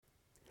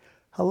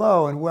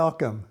Hello and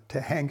welcome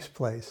to Hank's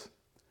Place.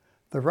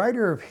 The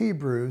writer of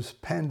Hebrews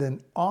penned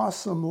an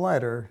awesome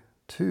letter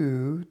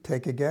to,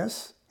 take a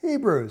guess,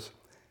 Hebrews,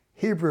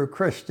 Hebrew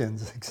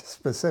Christians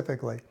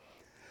specifically.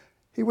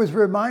 He was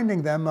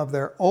reminding them of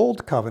their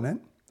old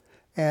covenant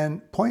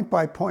and point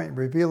by point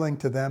revealing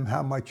to them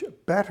how much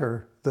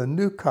better the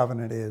new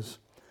covenant is,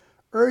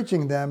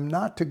 urging them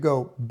not to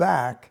go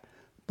back,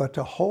 but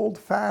to hold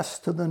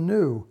fast to the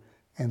new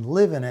and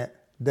live in it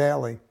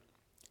daily.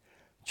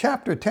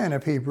 Chapter 10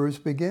 of Hebrews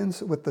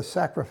begins with the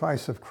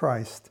sacrifice of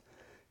Christ,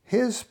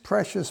 his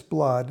precious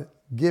blood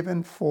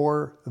given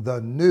for the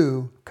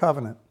new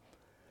covenant.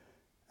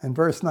 In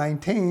verse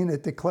 19,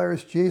 it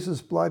declares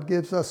Jesus' blood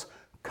gives us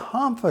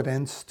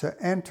confidence to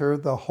enter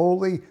the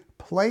holy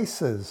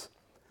places.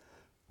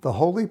 The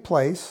holy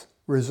place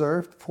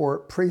reserved for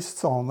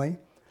priests only,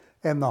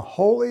 and the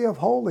Holy of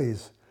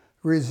Holies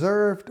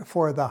reserved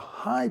for the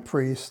high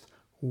priest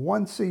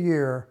once a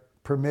year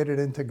permitted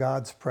into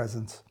God's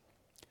presence.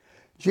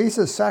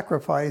 Jesus'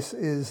 sacrifice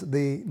is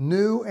the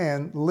new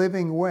and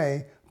living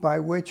way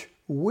by which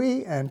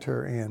we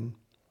enter in.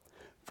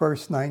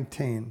 Verse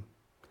 19.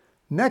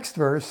 Next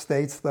verse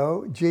states,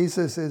 though,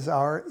 Jesus is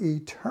our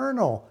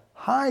eternal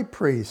high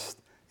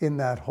priest in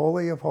that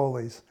Holy of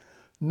Holies.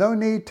 No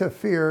need to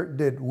fear,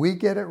 did we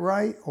get it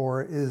right,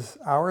 or is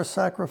our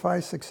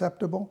sacrifice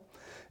acceptable?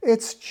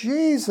 It's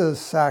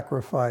Jesus'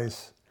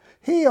 sacrifice.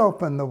 He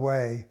opened the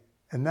way,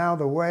 and now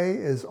the way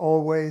is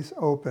always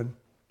open.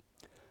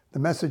 The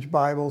Message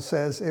Bible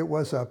says it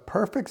was a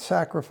perfect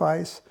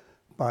sacrifice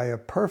by a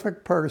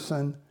perfect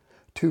person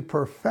to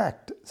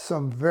perfect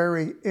some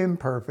very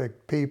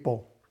imperfect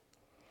people.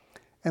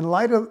 In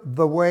light of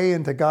the way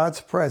into God's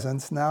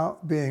presence now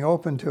being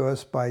opened to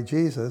us by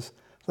Jesus,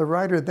 the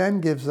writer then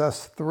gives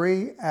us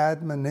three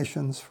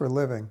admonitions for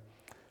living.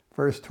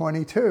 Verse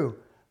 22,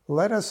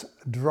 let us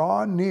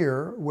draw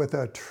near with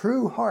a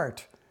true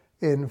heart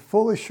in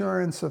full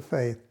assurance of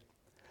faith.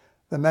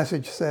 The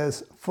Message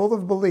says, full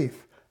of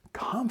belief,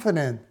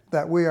 confident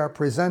that we are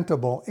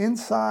presentable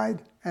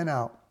inside and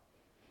out.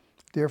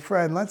 Dear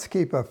friend, let's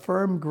keep a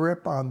firm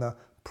grip on the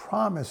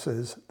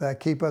promises that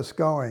keep us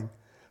going,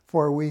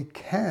 for we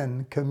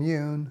can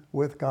commune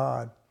with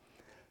God.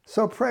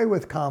 So pray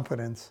with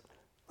confidence.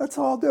 Let's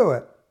all do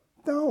it.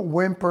 Don't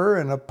whimper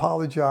and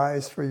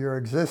apologize for your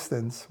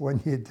existence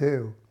when you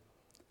do.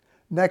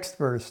 Next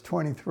verse,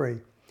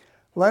 23.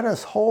 Let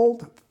us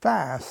hold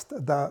fast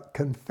the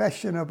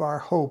confession of our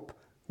hope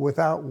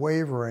without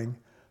wavering,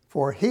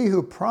 for he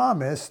who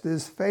promised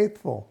is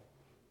faithful.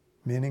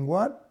 Meaning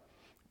what?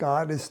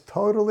 God is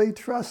totally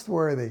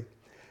trustworthy.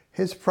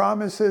 His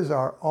promises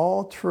are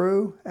all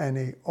true, and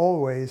he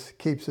always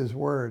keeps his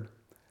word.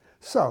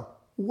 So,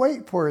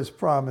 wait for his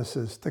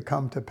promises to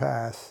come to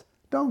pass.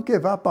 Don't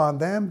give up on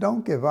them.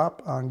 Don't give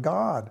up on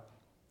God.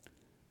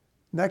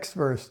 Next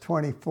verse,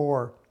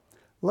 24.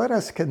 Let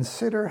us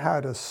consider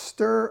how to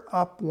stir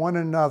up one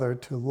another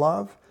to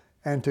love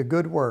and to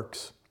good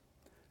works.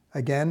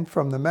 Again,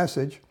 from the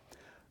Message,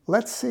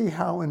 let's see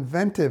how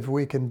inventive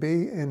we can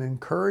be in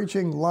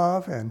encouraging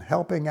love and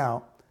helping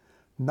out,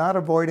 not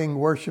avoiding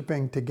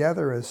worshiping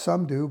together as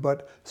some do,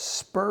 but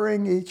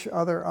spurring each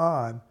other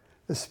on,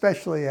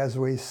 especially as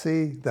we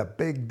see the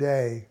big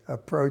day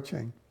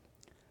approaching.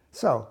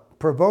 So,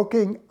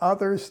 provoking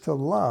others to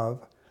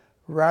love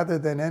rather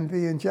than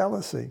envy and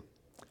jealousy.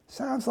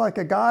 Sounds like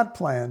a God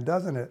plan,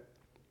 doesn't it?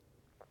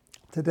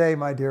 Today,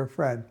 my dear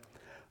friend,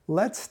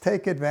 let's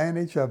take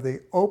advantage of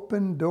the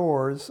open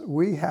doors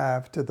we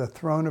have to the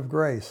throne of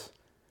grace.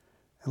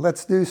 And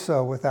let's do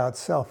so without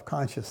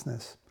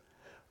self-consciousness.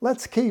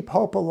 Let's keep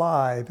hope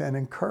alive and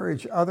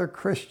encourage other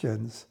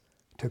Christians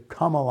to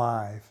come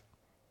alive.